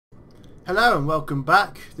Hello and welcome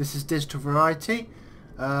back. This is Digital Variety.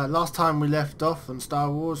 Last time we left off on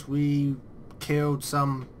Star Wars, we killed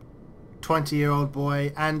some 20-year-old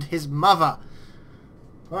boy and his mother.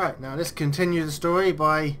 Alright, now let's continue the story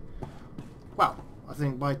by, well, I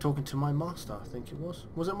think by talking to my master, I think it was.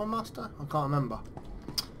 Was it my master? I can't remember.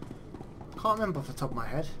 I can't remember off the top of my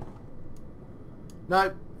head.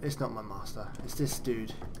 No, it's not my master. It's this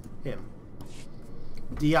dude. Him.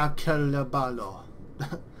 Diacolabalo.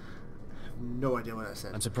 No idea what I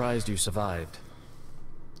said. I'm surprised you survived.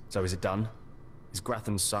 So is it done? Is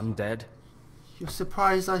Grathan's son dead? You're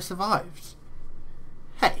surprised I survived?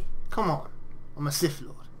 Hey, come on. I'm a Sith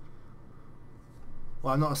Lord.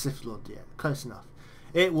 Well, I'm not a Sith Lord yet. Close enough.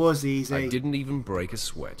 It was easy. I didn't even break a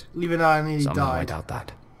sweat. Even though I nearly Somehow I died. doubt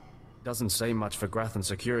that. Doesn't say much for Grathan's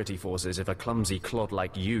security forces if a clumsy clod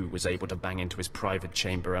like you was able to bang into his private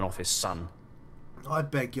chamber and off his son. I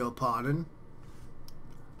beg your pardon.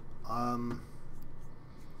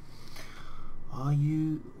 Are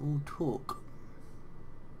you all talk?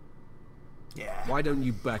 Yeah. Why don't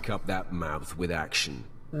you back up that mouth with action?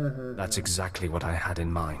 That's exactly what I had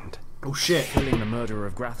in mind. Oh shit. Killing the murderer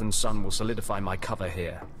of Grathan's son will solidify my cover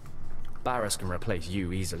here. Barris can replace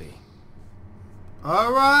you easily.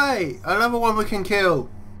 Alright, another one we can kill.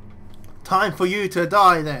 Time for you to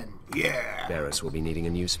die then. Yeah. Barris will be needing a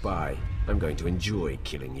new spy. I'm going to enjoy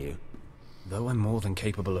killing you. Though I'm more than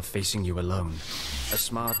capable of facing you alone, a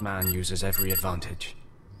smart man uses every advantage.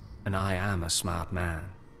 And I am a smart man.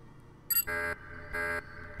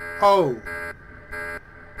 Oh.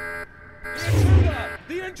 Intruder!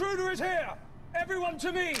 The intruder is here! Everyone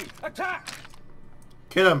to me! Attack!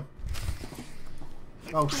 Kill him.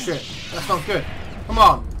 Oh shit. That's not good. Come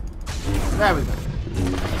on. There we go.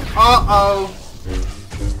 Uh-oh.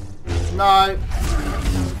 No.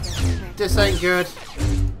 This ain't good.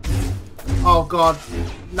 Oh god.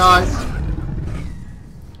 No.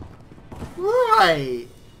 Right.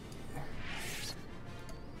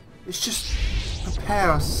 Let's just prepare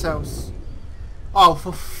ourselves. Oh,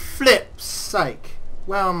 for flip's sake.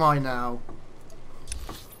 Where am I now?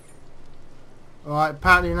 Alright,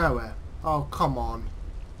 apparently nowhere. Oh, come on.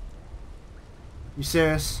 You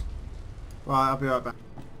serious? Right, I'll be right back.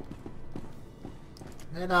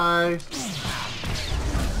 Hello.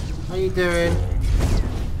 How you doing?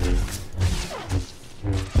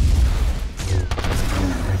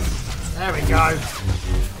 There we go.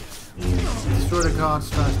 Destroy the guards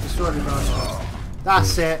first. Destroy the guards first.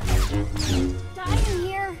 That's it. Die in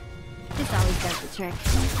here. This always does the trick.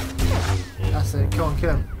 That's it. Come on,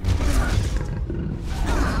 kill him.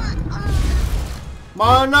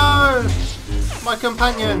 Oh no! My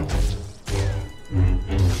companion.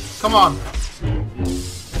 Come on.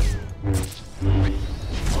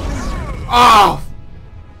 Oh!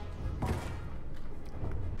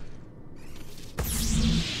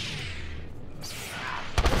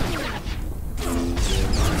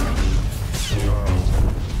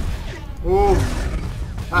 Ooh.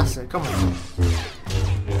 That's it. Come on.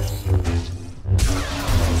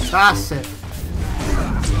 That's it.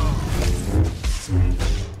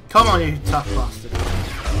 Come on, you tough bastard.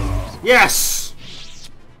 Yes!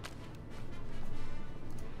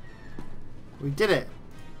 We did it.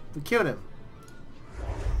 We killed him.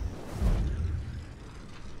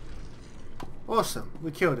 Awesome.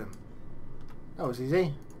 We killed him. That was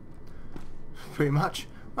easy. Pretty much.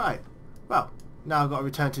 Right. Well, now I've got to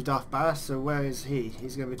return to Darth Barris, so where is he?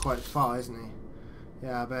 He's going to be quite far, isn't he?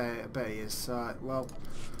 Yeah, I bet he is. Alright, well,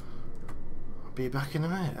 I'll be back in a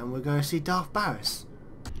minute and we'll go see Darth Barris.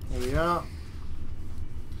 There we are.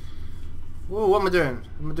 Whoa, what am I doing?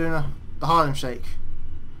 Am I doing the Harlem Shake?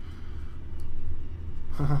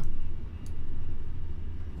 What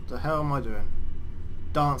the hell am I doing?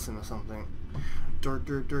 Dancing or something? Oh!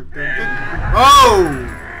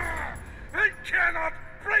 I cannot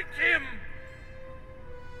break him!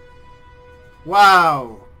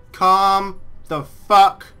 Wow! Calm the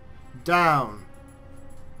fuck down.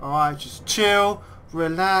 Alright, just chill,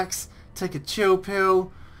 relax, take a chill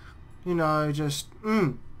pill. You know, just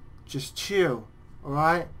chill.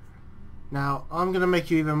 Alright? Now, I'm gonna make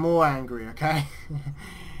you even more angry, okay?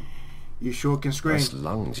 You sure can scream. Nice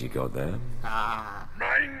lungs you got there. Ah.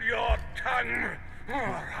 Mind your tongue, or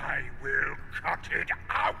I will cut it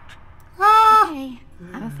out! Ah! Okay,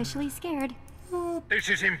 I'm officially scared. This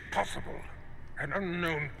is impossible. An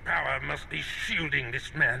unknown power must be shielding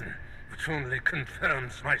this man, which only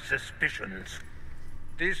confirms my suspicions.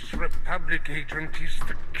 This Republic agent is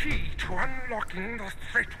the key to unlocking the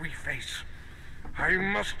threat we face. I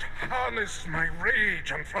must harness my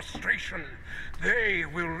rage and frustration. They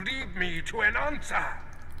will lead me to an answer.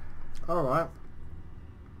 Alright.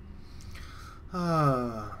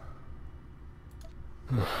 Ah.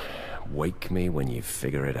 Wake me when you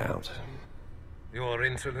figure it out. Your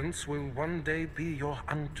insolence will one day be your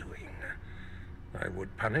undoing. I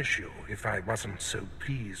would punish you if I wasn't so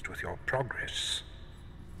pleased with your progress.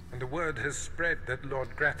 And the word has spread that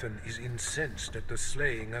Lord Grattan is incensed at the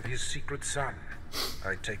slaying of his secret son.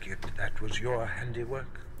 I take it that was your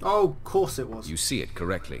handiwork? Oh, of course it was. You see it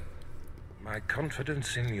correctly. My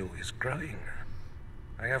confidence in you is growing.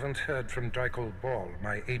 I haven't heard from Dreikel Ball,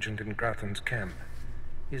 my agent in Grattan's camp.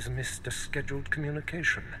 He's missed a scheduled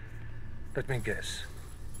communication. Let me guess.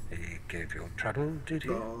 He gave you trouble, did he?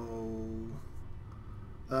 Oh.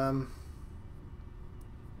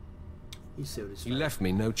 You see what he's He left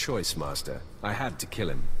me no choice, Master. I had to kill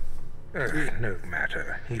him. No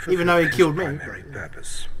matter. Even though he killed me. Primary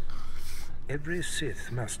purpose. Every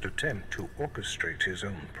Sith must attempt to orchestrate his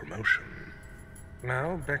own promotion.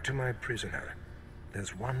 Now, back to my prisoner.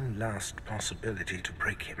 There's one last possibility to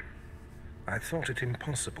break him. I thought it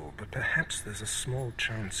impossible, but perhaps there's a small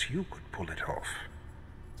chance you could pull it off.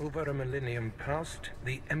 Over a millennium past,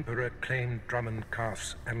 the Emperor claimed Drummond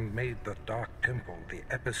Cass and made the Dark Temple the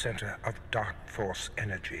epicenter of Dark Force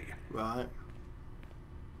energy. Right.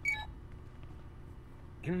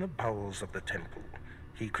 In the bowels of the temple,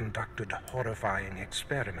 he conducted horrifying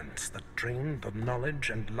experiments that drained the knowledge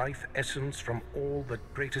and life essence from all the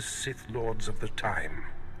greatest Sith Lords of the time.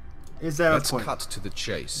 Is there Let's a point? cut to the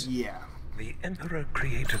chase. Yeah. The Emperor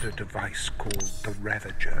created a device called the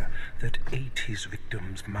Ravager that ate his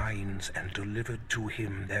victims' minds and delivered to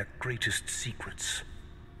him their greatest secrets.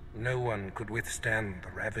 No one could withstand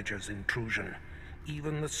the Ravager's intrusion.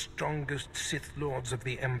 Even the strongest Sith Lords of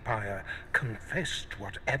the Empire confessed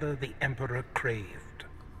whatever the Emperor craved.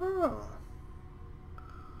 Oh.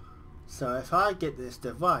 So if I get this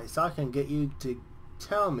device, I can get you to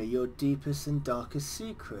tell me your deepest and darkest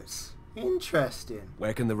secrets. Interesting.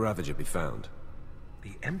 Where can the Ravager be found?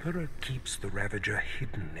 The Emperor keeps the Ravager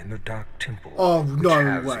hidden in the Dark Temple. Oh, which no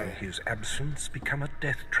has, way. in his absence, become a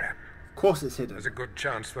death trap. Of course it's hidden. There's a good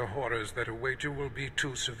chance the horrors that await you will be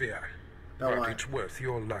too severe. Don't But worry. it's worth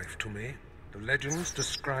your life to me. The legends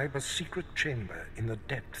describe a secret chamber in the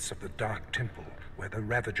depths of the Dark Temple where the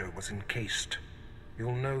Ravager was encased.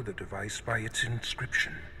 You'll know the device by its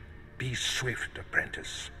inscription. Be swift,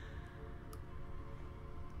 apprentice.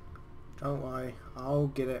 Don't worry. I'll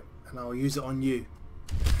get it and I'll use it on you.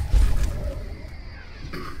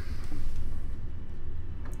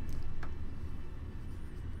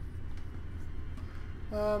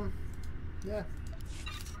 Yeah.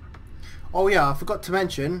 Oh yeah, I forgot to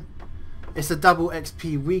mention, it's a double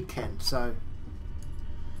XP weekend, so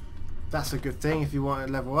that's a good thing if you want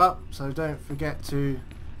to level up. So don't forget to,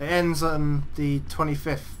 it ends on the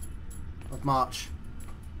 25th of March.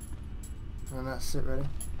 And that's it really.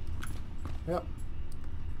 Yep.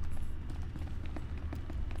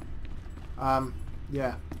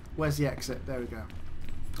 Yeah. Where's the exit? There we go.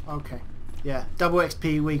 Okay. Yeah, double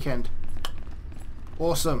XP weekend.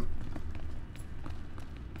 Awesome.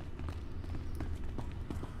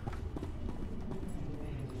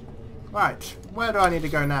 Right, where do I need to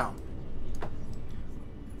go now?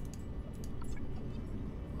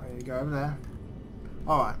 I need to go over there.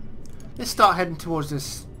 Alright. Let's start heading towards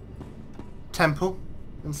this temple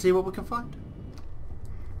and see what we can find.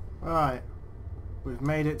 Alright. We've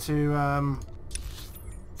made it to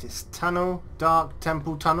this tunnel, dark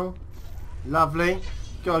temple tunnel. Lovely.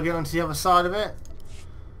 Gotta get onto the other side of it.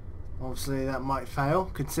 Obviously that might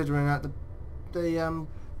fail, considering that the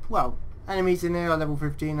well, enemies in here are level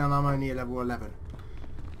 15 and I'm only at level 11.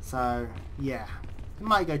 So yeah, it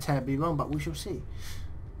might go terribly wrong, but we shall see.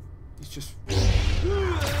 It's just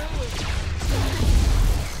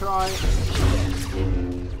try.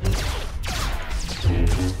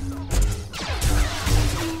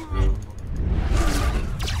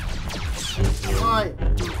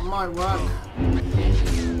 Might work.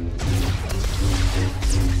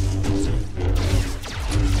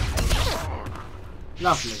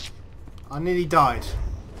 Lovely. I nearly died.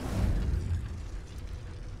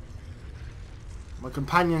 My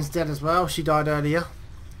companion's dead as well. She died earlier.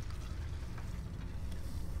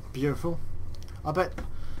 Beautiful. I bet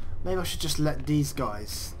maybe I should just let these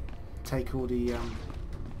guys take all the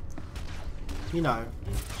you know.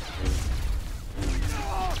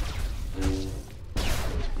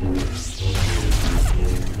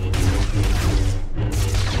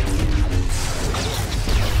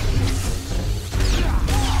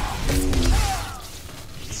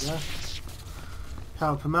 Yeah.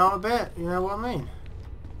 Help him out a bit, you know what I mean?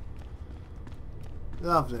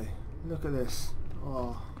 Lovely. Look at this.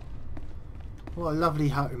 Oh, what a lovely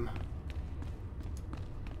home.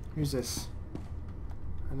 Who's this?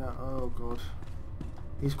 And oh god.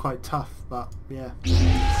 He's quite tough, but yeah.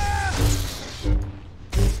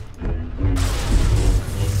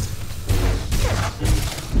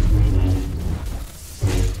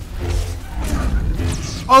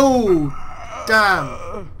 Oh!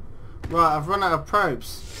 Damn! Right, I've run out of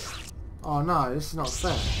probes. Oh no, this is not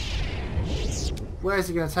fair. Where is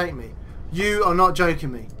he going to take me? You are not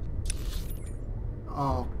joking me.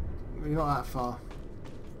 Oh, you're not that far.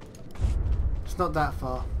 It's not that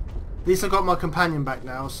far. At least I got my companion back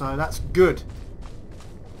now, so that's good.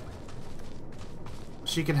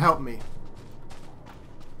 She can help me.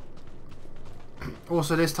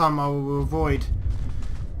 Also, this time I will avoid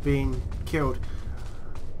being killed.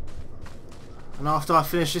 And after I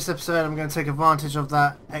finish this episode, I'm going to take advantage of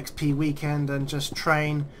that XP weekend and just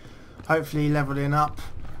train, hopefully leveling up,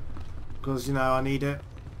 because you know I need it,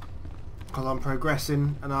 because I'm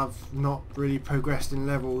progressing and I've not really progressed in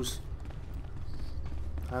levels.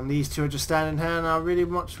 And these two are just standing here and I really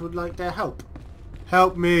much would like their help.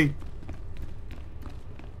 Help me!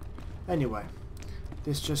 Anyway,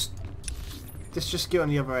 let's just get on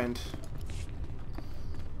the other end.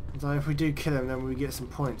 So if we do kill him, then we get some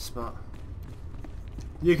points, but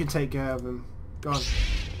you can take care of him. Go on.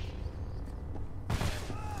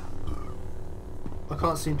 I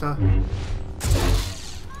can't seem to...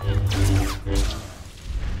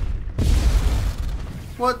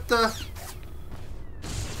 What the...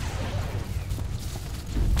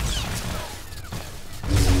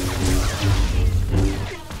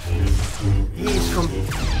 He's come...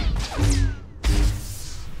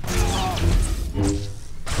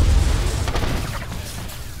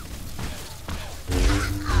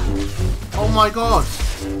 Oh my god!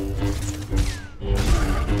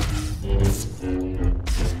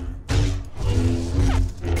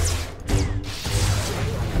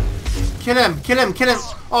 Kill him! Kill him! Kill him!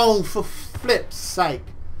 Oh, for flip's sake!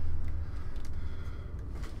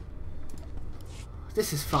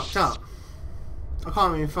 This is fucked up. I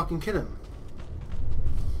can't even fucking kill him.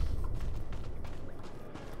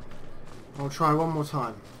 I'll try one more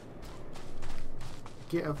time.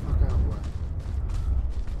 Get a fuck out of the way.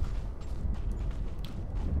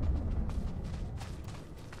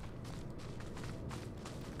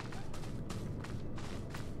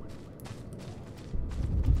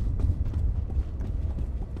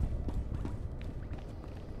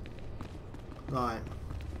 Right.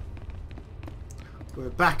 We're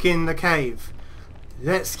back in the cave.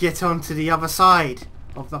 Let's get on to the other side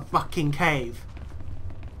of the fucking cave.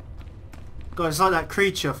 God, it's like that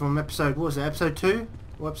creature from episode, what was it, episode 2?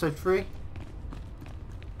 Or episode 3?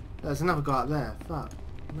 There's another guy up there. Fuck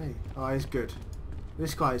me. Oh, he's good.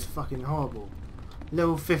 This guy is fucking horrible.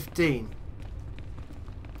 Level 15.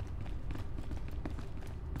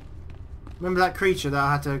 Remember that creature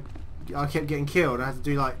that I kept getting killed? I had to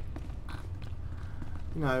do like,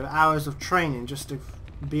 you know, hours of training just to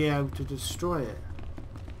be able to destroy it.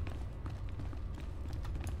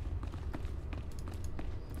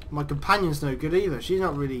 My companion's no good either. She's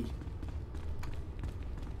not really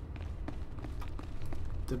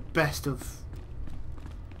the best of,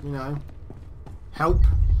 you know, help.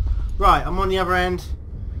 Right, I'm on the other end.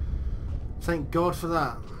 Thank God for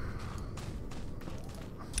that.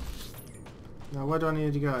 Now, where do I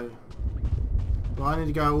need to go? Well, I need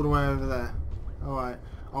to go all the way over there. Alright,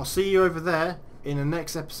 I'll see you over there in the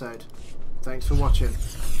next episode. Thanks for watching.